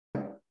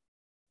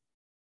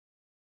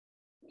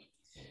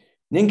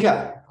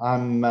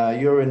Nienke,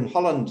 you're in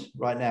Holland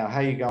right now. How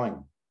are you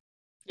going?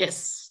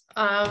 Yes,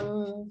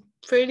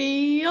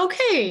 pretty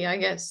okay, I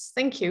guess.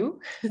 Thank you.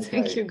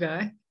 Thank Okay. you,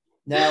 Guy.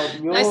 Now,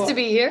 Nice to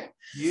be here.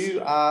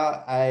 you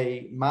are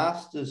a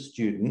master's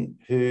student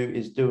who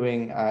is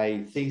doing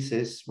a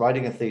thesis,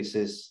 writing a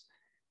thesis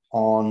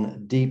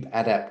on deep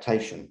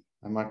adaptation.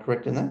 Am I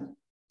correct in that?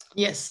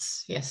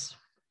 Yes, yes,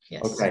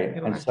 yes, Okay.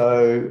 you And are.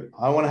 so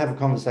I want to have a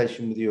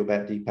conversation with you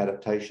about deep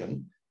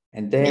adaptation,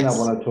 and then I Yes,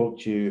 want to talk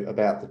to you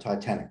about the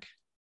Titanic.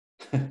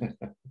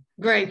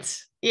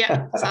 great.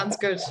 Yeah, sounds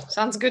good.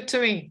 Sounds good to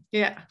me.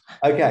 Yeah.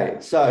 Okay,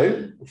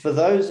 so for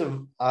those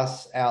of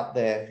us out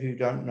there who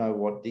don't know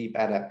what deep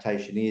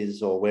adaptation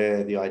is or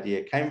where the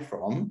idea came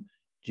from,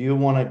 do you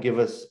want to give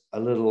us a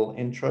little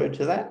intro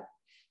to that?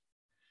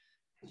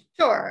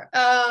 Sure.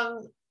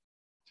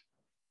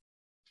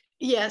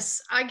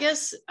 Yes, I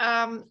guess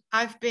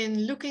I've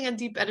been looking at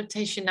deep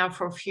adaptation now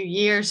for a few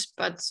years,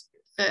 but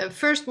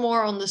first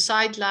more on the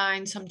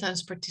sideline,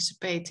 sometimes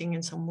participating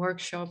in some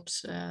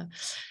workshops,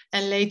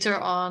 and later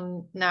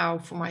on now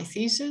for my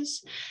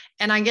thesis.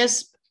 And I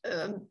guess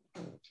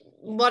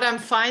what I'm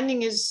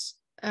finding is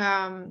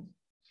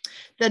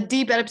that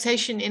deep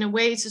adaptation, in a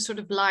way, is a sort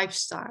of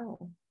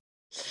lifestyle.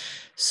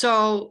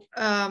 So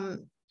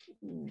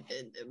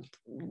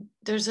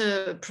there's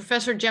a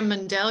professor, Jem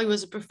Mandel, he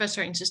was a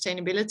professor in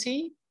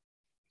sustainability.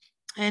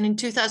 And in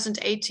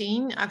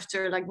 2018,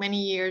 after like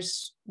many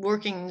years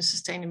working in the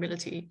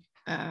sustainability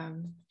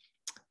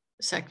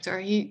sector,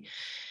 he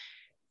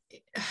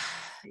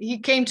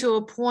came to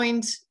a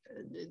point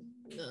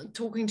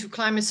talking to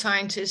climate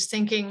scientists,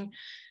 thinking,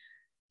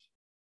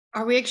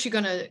 are we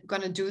actually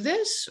gonna do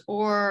this,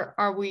 or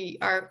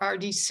are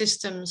these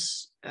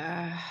systems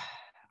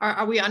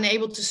are we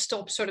unable to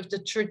stop sort of the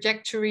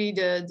trajectory,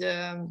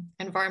 the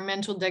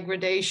environmental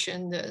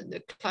degradation,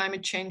 the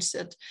climate change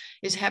that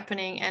is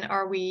happening, and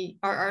are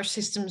our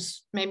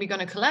systems maybe going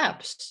to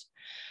collapse?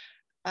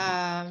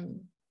 Like,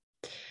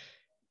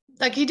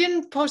 he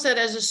didn't pose that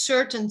as a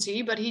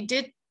certainty, but he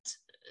did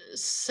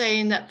say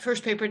in that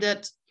first paper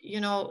that, you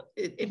know,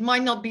 it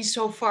might not be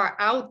so far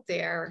out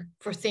there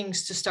for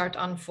things to start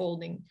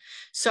unfolding.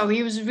 So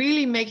he was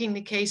really making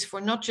the case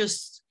for not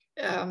just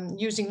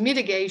using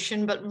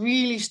mitigation, but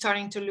really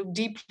starting to look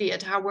deeply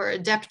at how we're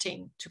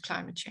adapting to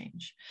climate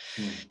change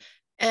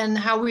and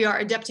how we are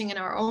adapting in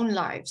our own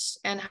lives,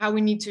 and how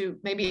we need to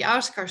maybe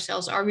ask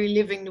ourselves, are we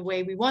living the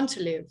way we want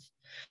to live?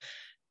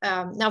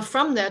 Now,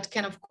 from that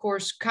can, of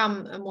course,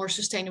 come a more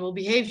sustainable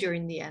behavior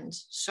in the end.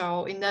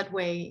 So in that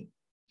way,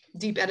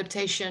 deep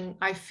adaptation,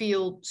 I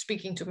feel,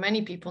 speaking to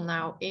many people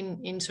now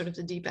in sort of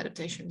the deep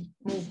adaptation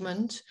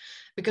movement,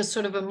 because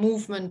sort of a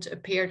movement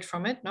appeared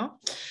from it, no?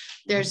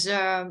 There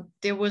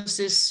was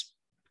this,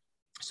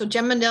 so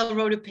Jem Mandel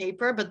wrote a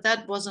paper, but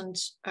that wasn't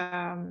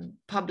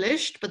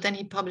published, but then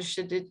he published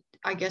it,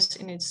 I guess,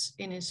 in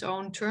his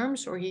own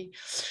terms,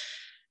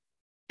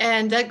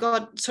 and that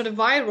got sort of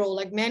viral,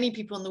 like many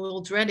people in the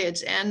world read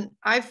it. And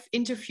I've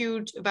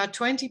interviewed about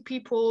 20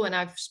 people, and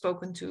I've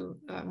spoken to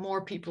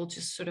more people,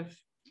 just sort of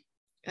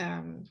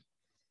in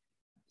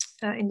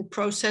the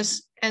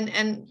process.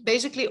 And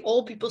basically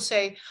all people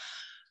say,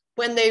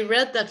 when they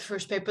read that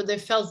first paper, they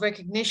felt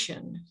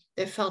recognition.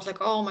 They felt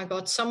like, oh my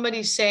God,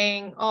 somebody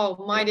saying,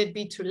 oh, might it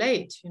be too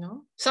late? You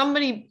know,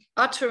 somebody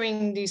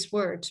uttering these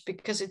words,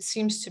 because it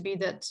seems to be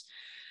that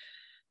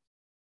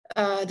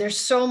there's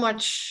so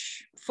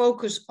much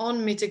focus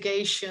on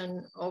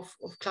mitigation of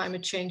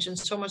climate change, and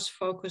so much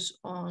focus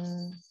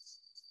on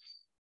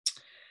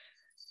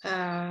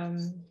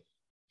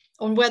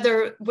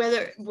whether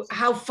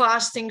how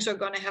fast things are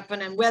going to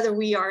happen, and whether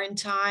we are in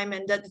time,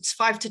 and that it's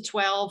 5 to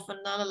 12 and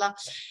la la la.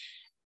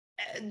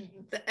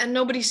 And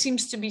nobody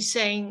seems to be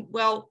saying,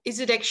 well, is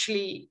it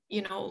actually,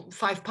 you know,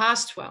 5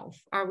 past 12?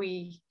 Are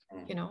we,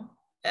 you know?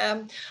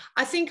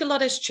 I think a lot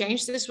has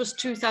changed. This was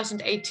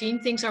 2018.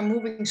 Things are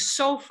moving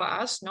so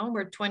fast. No,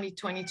 we're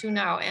 2022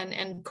 now,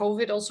 and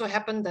COVID also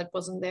happened. That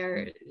wasn't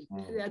there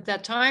at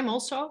that time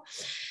also.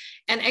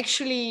 And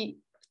actually,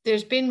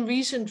 there's been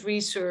recent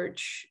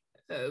research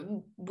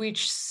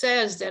which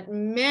says that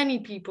many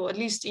people, at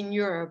least in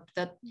Europe,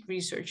 that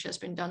research has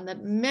been done,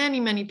 that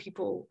many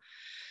people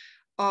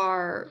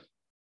are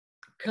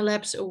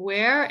collapse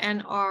aware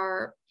and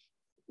are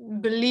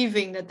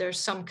believing that there's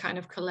some kind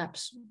of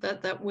collapse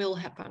that will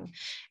happen.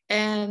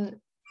 And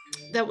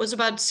that was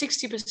about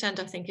 60%,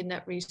 I think, in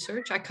that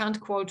research. I can't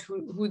quote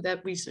who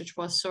that research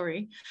was,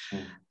 sorry.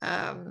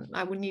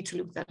 I would need to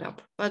look that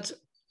up. But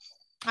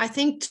I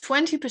think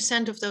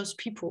 20% of those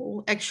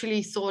people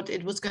actually thought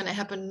it was going to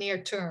happen near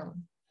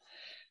term,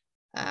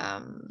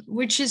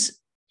 which is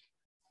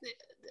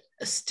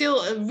still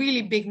a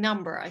really big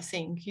number, I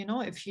think, you know,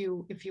 if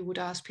you would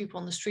ask people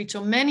on the street.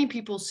 So many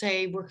people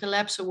say we're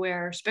collapse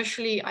aware,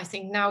 especially, I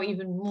think, now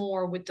even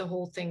more with the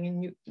whole thing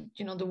in,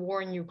 you know, the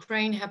war in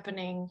Ukraine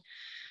happening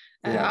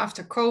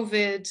after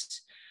COVID.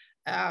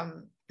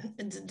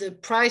 the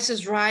price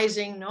is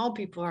rising. No,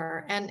 people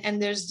are,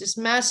 and there's this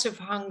massive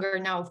hunger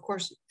now. Of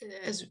course,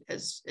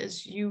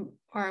 as you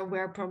are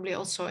aware, probably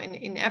also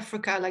in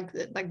Africa,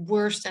 like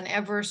worse than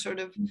ever, sort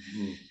of.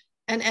 Mm-hmm.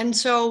 And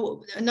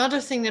so another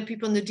thing that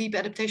people in the deep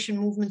adaptation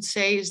movement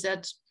say is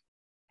that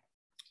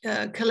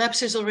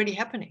collapse is already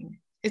happening.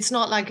 It's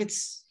not like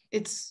it's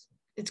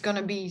going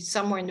to be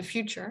somewhere in the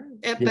future,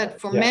 but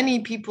for many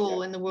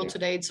people in the world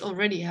today, it's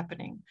already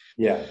happening.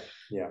 Yeah.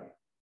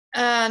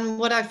 And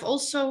what I've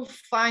also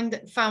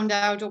found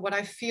out, or what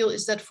I feel,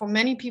 is that for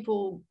many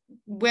people,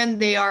 when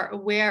they are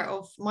aware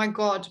of, my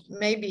God,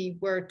 maybe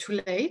we're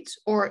too late,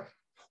 or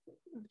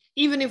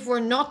even if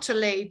we're not too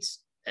late,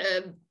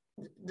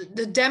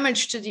 the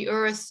damage to the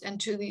earth and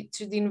to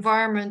the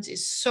environment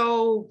is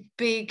so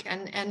big,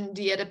 and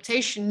the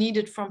adaptation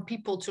needed from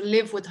people to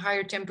live with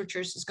higher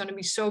temperatures is going to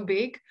be so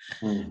big.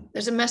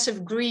 There's a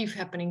massive grief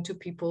happening to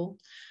people.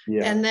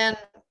 And then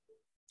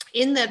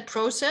in that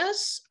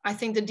process, I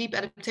think the deep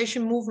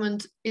adaptation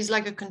movement is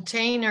like a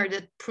container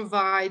that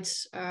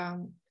provides a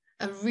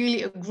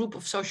group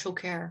of social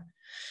care.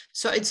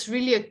 So it's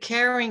really a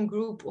caring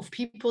group of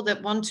people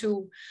that want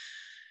to,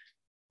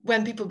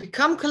 when people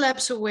become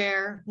collapse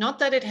aware, not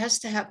that it has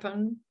to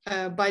happen.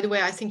 By the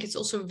way, I think it's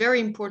also very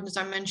important, as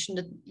I mentioned,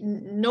 that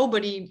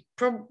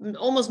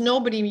almost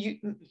nobody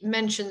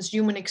mentions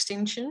human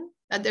extinction.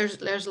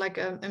 There's like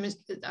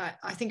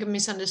I think a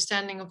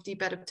misunderstanding of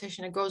deep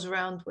adaptation that goes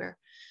around where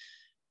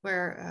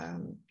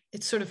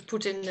it's sort of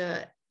put in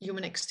the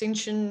human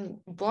extinction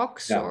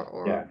box.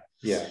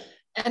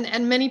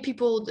 And many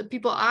people, the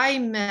people I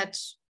met,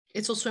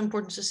 it's also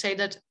important to say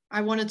that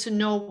I wanted to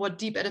know what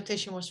deep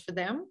adaptation was for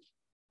them.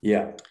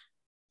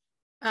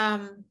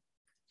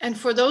 And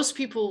for those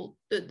people,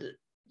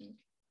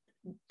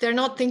 they're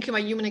not thinking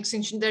about human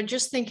extinction. They're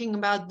just thinking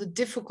about the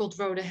difficult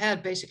road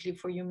ahead, basically,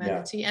 for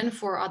humanity and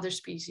for other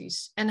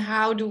species. And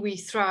how do we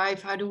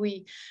thrive? How do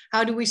we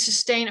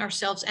sustain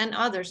ourselves and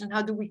others? And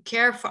how do we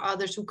care for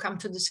others who come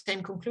to the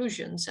same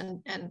conclusions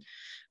and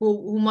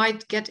who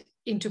might get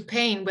into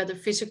pain, whether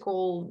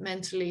physical,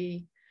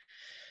 mentally?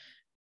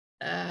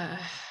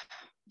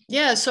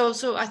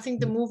 So I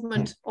think the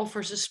movement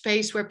offers a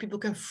space where people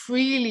can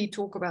freely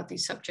talk about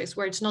these subjects,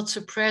 where it's not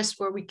suppressed,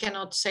 where we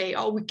cannot say,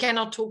 oh, we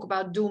cannot talk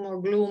about doom or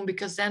gloom,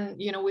 because then,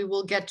 we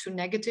will get too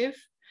negative.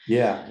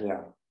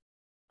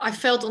 I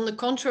felt, on the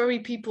contrary,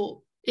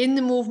 people in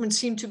the movement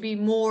seem to be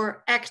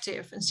more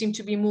active and seem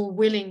to be more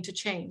willing to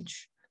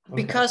change,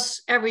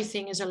 because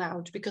everything is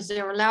allowed, because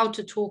they're allowed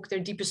to talk their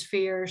deepest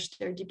fears,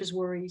 their deepest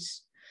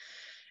worries.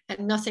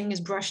 And nothing is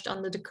brushed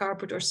under the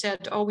carpet or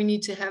said, oh, we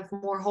need to have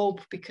more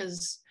hope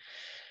because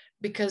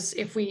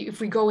if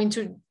we go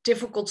into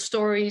difficult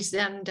stories,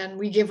 then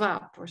we give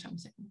up or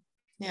something.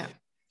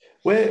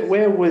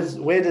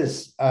 Where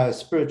does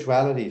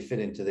spirituality fit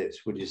into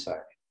this, would you say?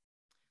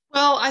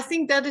 Well, I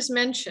think that is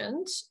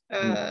mentioned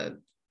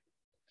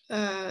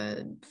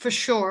for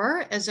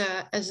sure as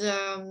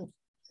a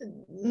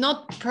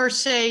not per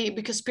se,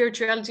 because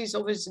spirituality is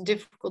always a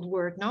difficult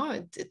word.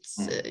 No,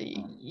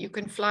 you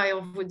can fly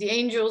off with the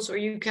angels, or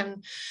you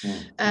can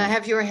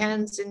have your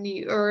hands in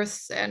the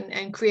earth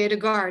and create a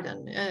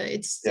garden.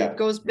 It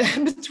goes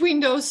between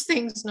those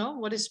things. No,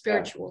 what is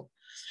spiritual?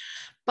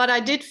 But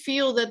I did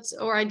feel that,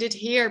 or I did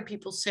hear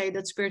people say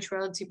that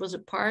spirituality was a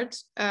part.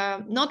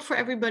 Not for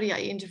everybody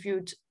I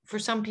interviewed. For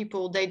some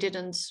people, they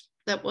didn't.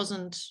 That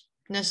wasn't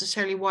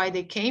necessarily why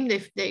they came.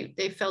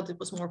 They felt it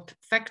was more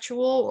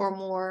factual or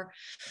more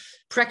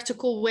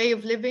practical way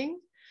of living,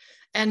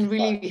 and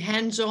really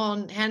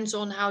hands-on.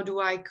 How do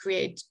I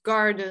create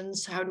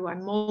gardens? How do I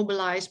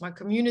mobilize my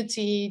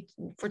community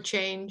for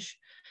change,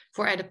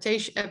 for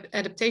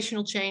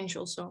adaptational change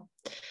also?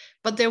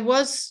 But there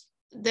was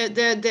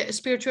the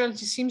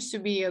spirituality seems to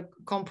be a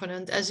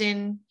component, as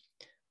in,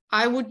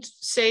 I would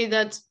say,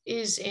 that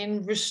is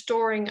in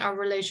restoring our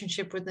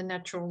relationship with the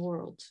natural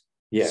world.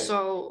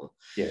 So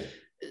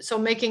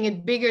making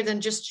it bigger than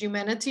just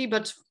humanity,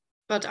 but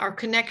our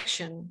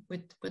connection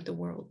with the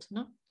world,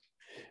 no?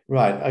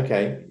 Right.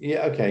 Okay.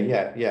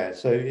 Yeah.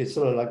 So it's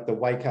sort of like the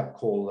wake-up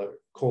call that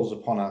calls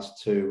upon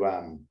us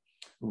to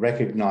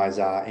recognize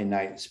our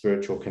innate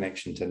spiritual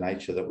connection to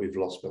nature that we've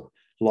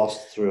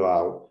lost through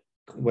our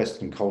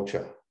Western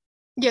culture.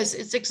 Yes,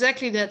 it's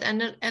exactly that.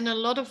 And a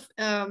lot of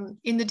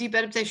in the deep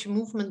adaptation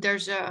movement,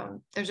 there's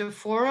a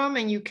forum,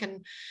 and you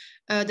can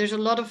there's a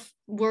lot of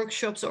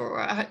workshops, or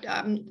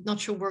I'm not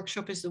sure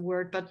workshop is the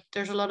word, but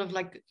there's a lot of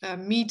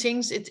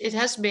meetings. It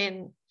has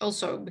been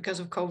also,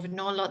 because of COVID,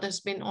 a lot has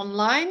been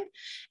online,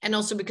 and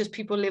also because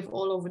people live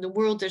all over the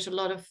world, there's a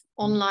lot of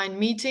online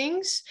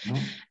meetings.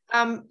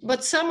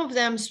 But some of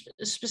them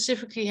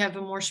specifically have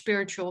a more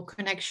spiritual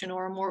connection,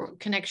 or a more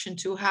connection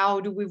to how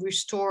do we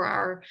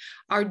restore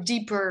our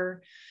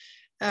deeper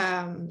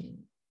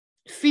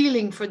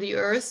feeling for the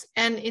earth.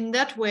 And in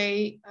that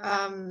way,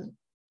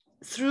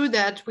 through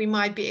that, we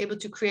might be able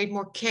to create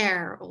more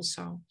care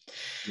also.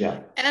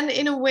 And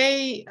in a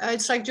way,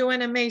 it's like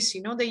Joanna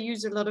Macy, they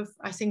use a lot of,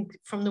 I think,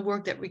 from the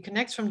work that we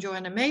connect from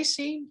Joanna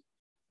Macy,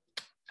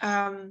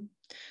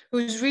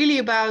 who's really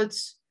about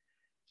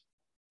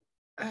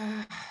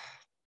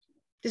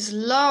this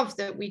love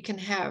that we can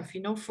have,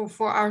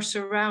 for our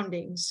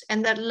surroundings,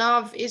 and that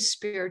love is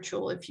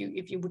spiritual, if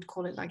you would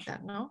call it like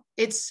that. No,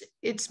 it's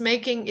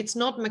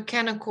not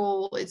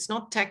mechanical, it's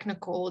not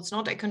technical, it's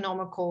not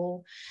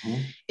economical.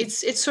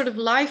 It's sort of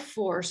life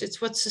force.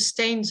 It's what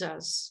sustains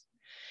us.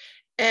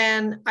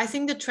 And I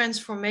think the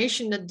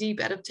transformation that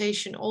deep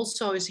adaptation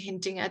also is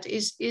hinting at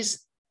is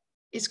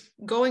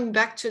going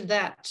back to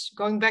that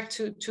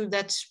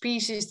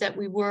species that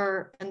we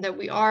were and that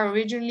we are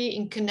originally,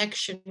 in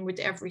connection with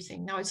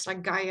everything. Now it's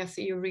like Gaia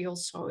theory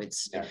also.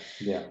 It's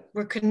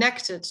we're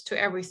connected to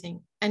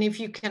everything. And if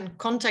you can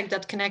contact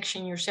that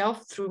connection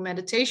yourself through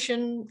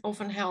meditation,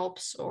 often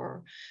helps,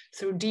 or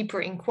through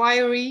deeper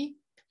inquiry,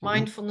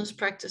 mindfulness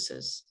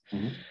practices.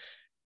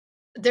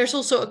 There's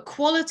also a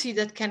quality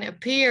that can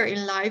appear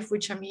in life,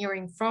 which I'm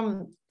hearing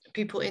from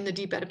people in the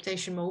deep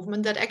adaptation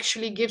movement, that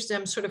actually gives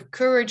them sort of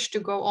courage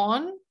to go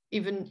on,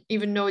 even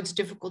though it's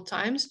difficult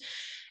times,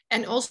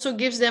 and also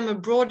gives them a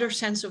broader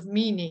sense of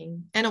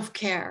meaning and of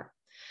care.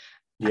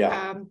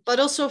 But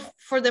also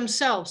for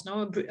themselves,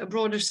 no, a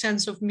broader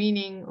sense of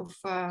meaning,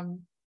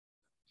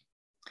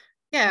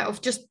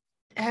 of just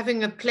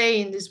having a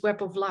play in this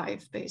web of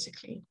life,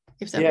 basically.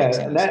 If that makes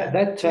sense.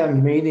 That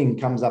term meaning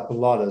comes up a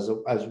lot as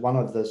one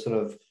of the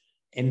sort of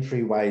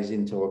entryways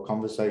into a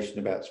conversation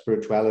about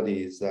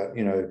spirituality. Is that,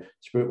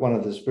 one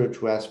of the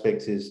spiritual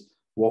aspects is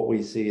what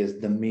we see as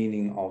the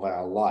meaning of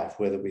our life,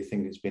 whether we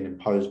think it's been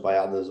imposed by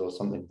others or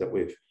something that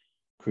we've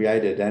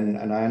created.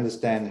 And I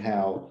understand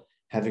how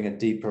having a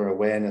deeper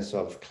awareness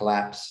of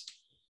collapse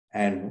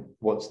and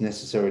what's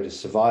necessary to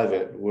survive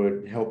it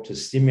would help to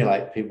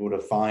stimulate people to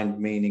find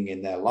meaning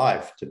in their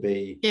life, to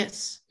be have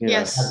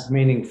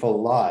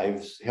meaningful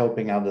lives,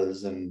 helping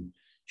others and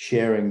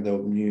sharing the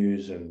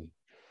news and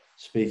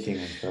speaking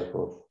and so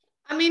forth.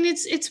 I mean,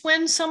 it's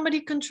when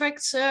somebody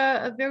contracts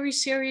a very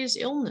serious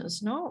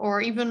illness, no, or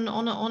even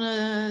on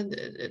a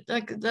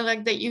like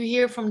that you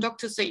hear from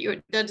doctors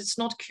that it's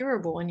not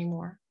curable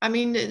anymore. I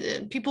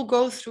mean, people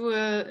go through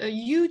a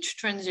huge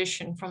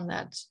transition from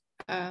that.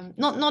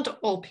 Not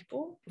all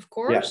people, of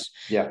course.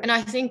 And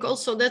I think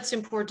also that's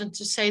important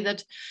to say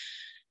that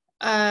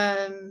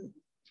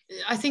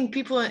I think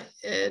people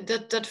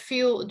that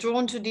feel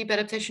drawn to deep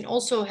adaptation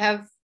also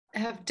have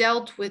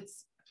dealt with,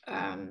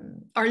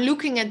 are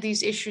looking at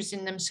these issues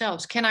in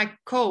themselves. Can I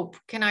cope?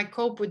 Can I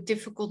cope with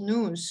difficult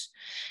news?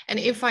 And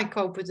if I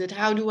cope with it,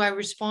 how do I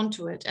respond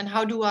to it? And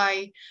how do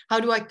I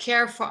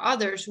care for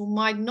others who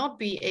might not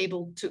be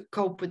able to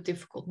cope with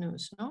difficult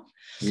news? No.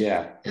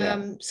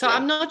 So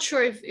I'm not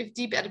sure if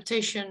deep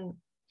adaptation,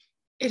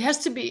 it has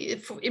to be,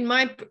 in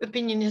my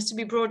opinion, it has to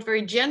be brought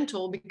very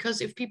gentle,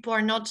 because if people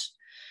are not,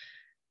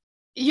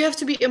 you have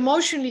to be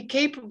emotionally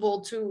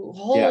capable to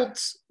hold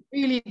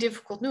really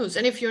difficult news.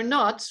 And if you're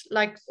not,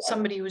 like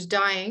somebody who's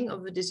dying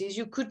of a disease,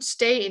 you could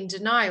stay in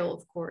denial,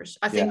 of course.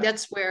 I think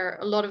that's where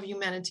a lot of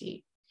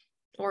humanity,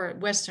 or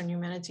Western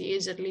humanity,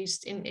 is, at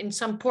least in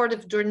some part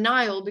of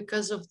denial,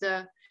 because of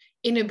the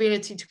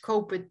inability to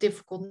cope with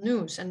difficult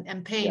news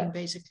and pain,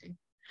 basically.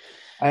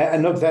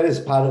 And look, that is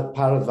part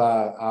of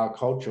our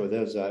culture.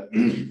 There's a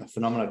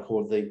phenomenon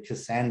called the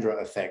Cassandra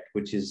effect,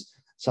 which is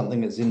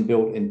something that's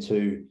inbuilt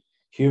into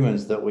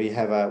humans, that we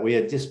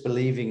are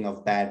disbelieving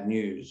of bad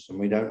news, and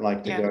we don't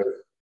like to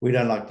we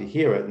don't like to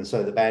hear it. And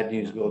so the bad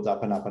news builds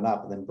up and up and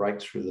up and then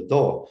breaks through the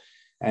door.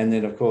 And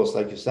then, of course,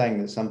 like you're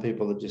saying, that some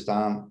people that just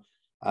aren't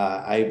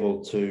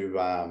able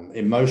to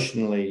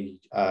emotionally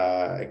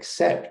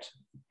accept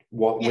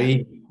what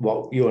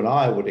you and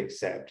I would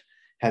accept,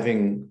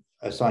 having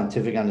a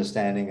scientific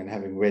understanding and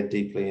having read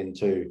deeply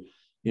into,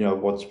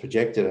 what's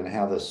projected and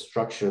how the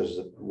structure is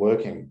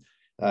working.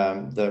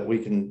 That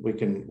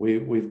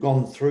we've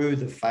gone through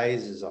the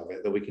phases of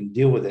it, that we can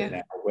deal with it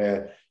now,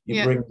 where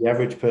you bring the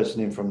average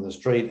person in from the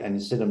street and you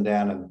sit them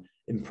down and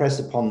impress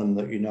upon them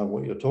that you know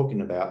what you're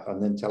talking about,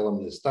 and then tell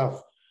them this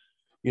stuff,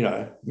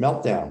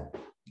 meltdown.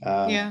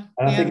 And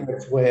I think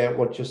that's where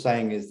what you're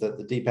saying is that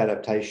the deep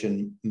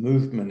adaptation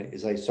movement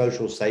is a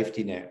social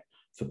safety net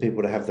for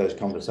people to have those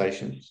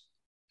conversations.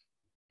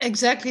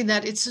 Exactly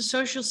that. It's a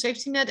social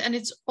safety net, and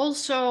it's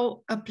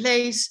also a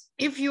place,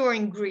 if you're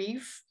in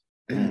grief,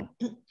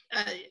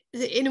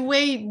 in a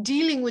way,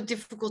 dealing with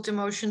difficult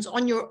emotions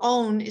on your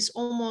own is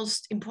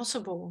almost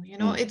impossible.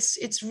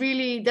 It's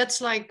really,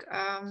 that's like,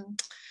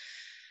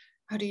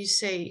 how do you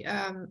say,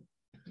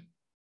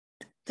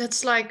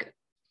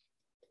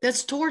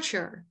 that's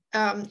torture.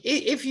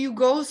 If you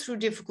go through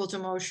difficult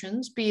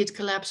emotions, be it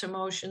collapse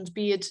emotions,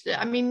 be it,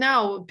 I mean,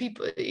 now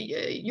people,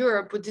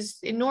 Europe with this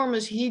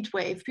enormous heat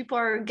wave, people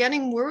are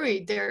getting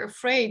worried, they're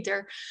afraid,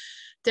 they're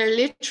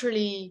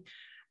literally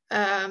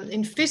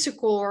in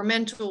physical or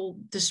mental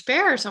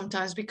despair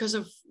sometimes, because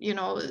of,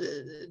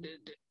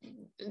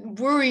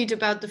 worried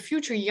about the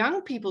future,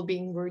 young people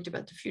being worried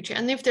about the future.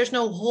 And if there's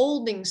no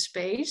holding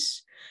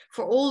space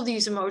for all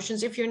these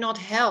emotions, if you're not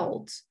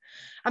held,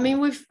 I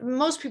mean,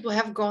 most people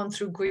have gone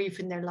through grief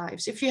in their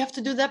lives. If you have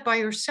to do that by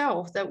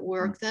yourself, that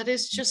work,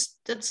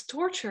 that's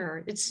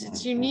torture.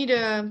 It's you need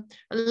a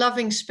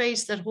loving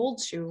space that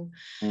holds you.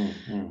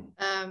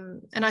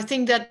 And I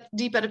think that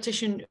deep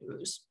adaptation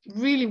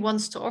really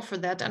wants to offer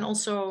that, and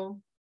also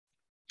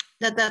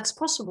that's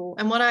possible.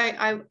 And what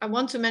I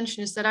want to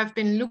mention is that I've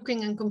been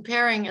looking and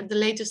comparing at the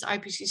latest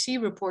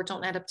IPCC report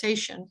on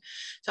adaptation.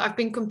 So I've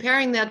been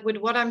comparing that with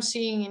what I'm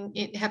seeing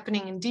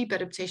happening in deep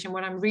adaptation,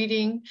 what I'm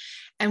reading,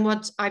 and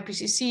what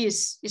IPCC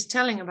is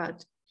telling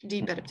about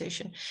deep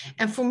adaptation.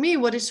 And for me,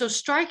 what is so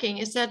striking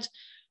is that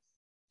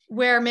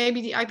where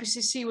maybe the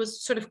IPCC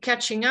was sort of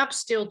catching up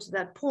still to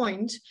that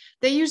point,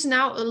 they use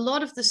now a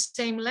lot of the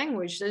same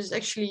language that is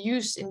actually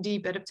used in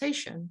deep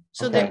adaptation.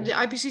 So the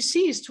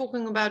IPCC is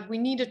talking about, we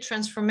need a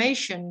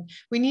transformation,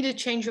 we need a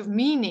change of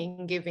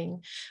meaning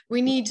giving,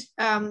 we need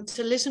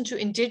to listen to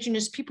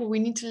indigenous people, we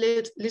need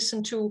to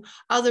listen to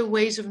other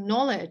ways of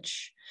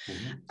knowledge.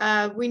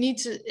 We need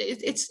to,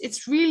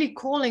 it's really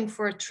calling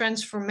for a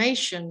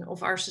transformation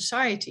of our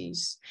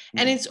societies.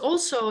 And it's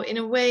also, in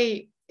a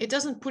way, it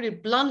doesn't put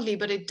it bluntly,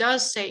 but it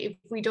does say if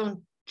we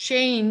don't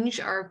change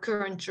our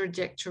current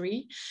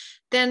trajectory,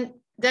 then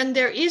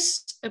there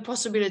is a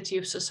possibility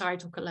of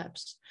societal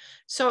collapse.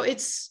 So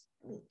it's,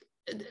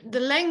 the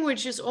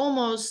language is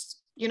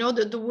almost, you know,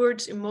 the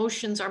words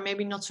emotions are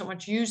maybe not so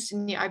much used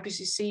in the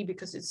IPCC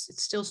because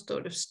it's still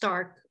sort of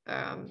stark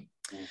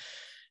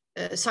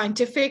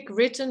scientific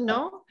written,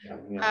 no?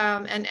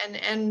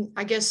 And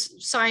I guess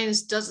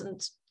science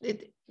doesn't,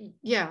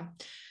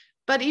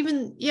 But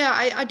even,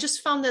 I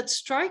just found that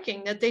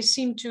striking, that they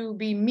seem to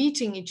be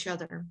meeting each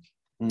other.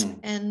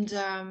 And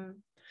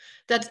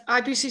that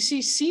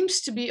IPCC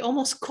seems to be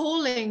almost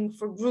calling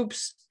for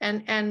groups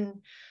and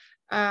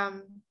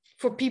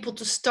for people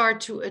to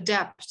start to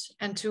adapt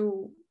and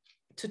to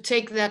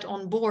take that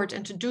on board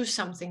and to do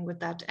something with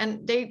that.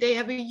 And they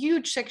have a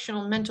huge section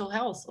on mental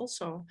health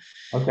also.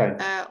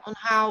 On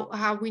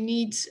how we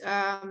need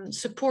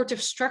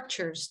supportive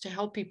structures to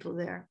help people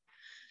there.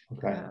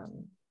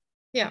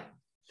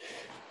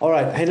 All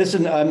right. Hey,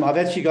 listen, I've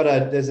actually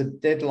there's a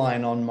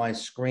deadline on my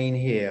screen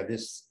here.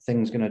 This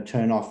thing's going to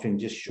turn off in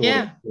just short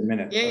of a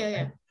minute.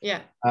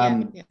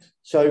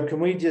 So can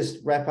we just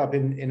wrap up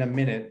in a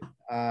minute?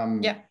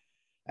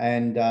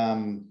 And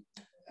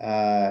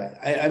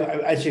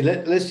actually,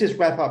 let's just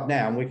wrap up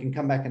now, and we can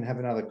come back and have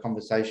another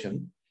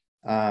conversation.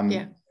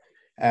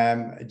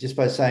 Just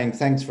by saying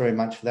thanks very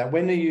much for that.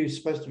 When are you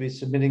supposed to be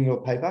submitting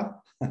your paper?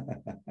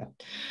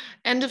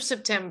 End of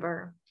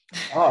September.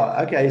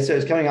 Oh, okay. So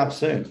it's coming up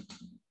soon.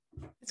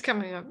 It's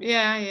coming up.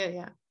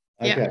 Yeah.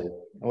 Okay.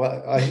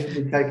 Well, I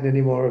shouldn't be taking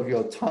any more of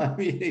your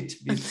time. You need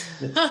to be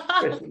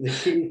pressing the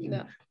keys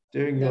and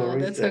doing your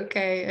research. That's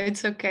okay.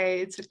 It's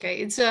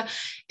okay.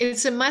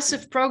 It's a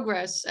massive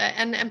progress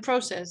and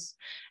process.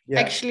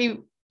 Actually,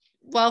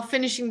 while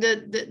finishing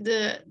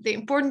the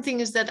important thing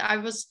is that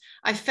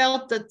I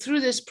felt that through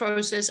this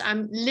process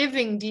I'm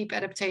living deep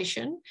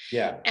adaptation,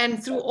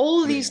 and through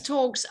all these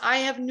talks I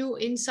have new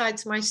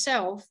insights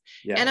myself,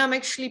 and I'm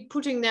actually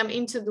putting them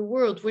into the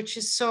world, which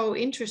is so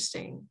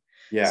interesting.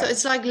 So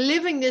it's like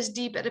living this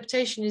deep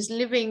adaptation is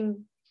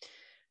living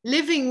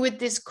with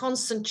this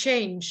constant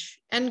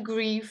change and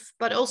grief,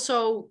 but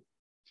also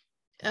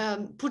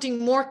putting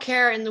more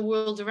care in the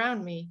world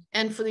around me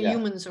and for the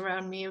humans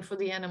around me and for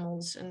the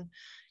animals. And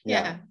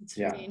it's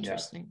really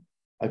interesting.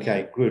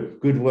 Okay,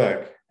 good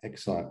work.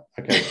 Excellent.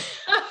 Okay.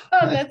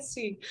 Let's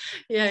see.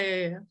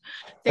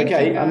 Thank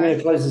you, I'm going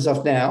to close this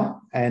off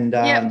now and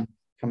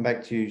come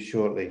back to you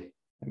shortly.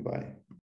 Bye.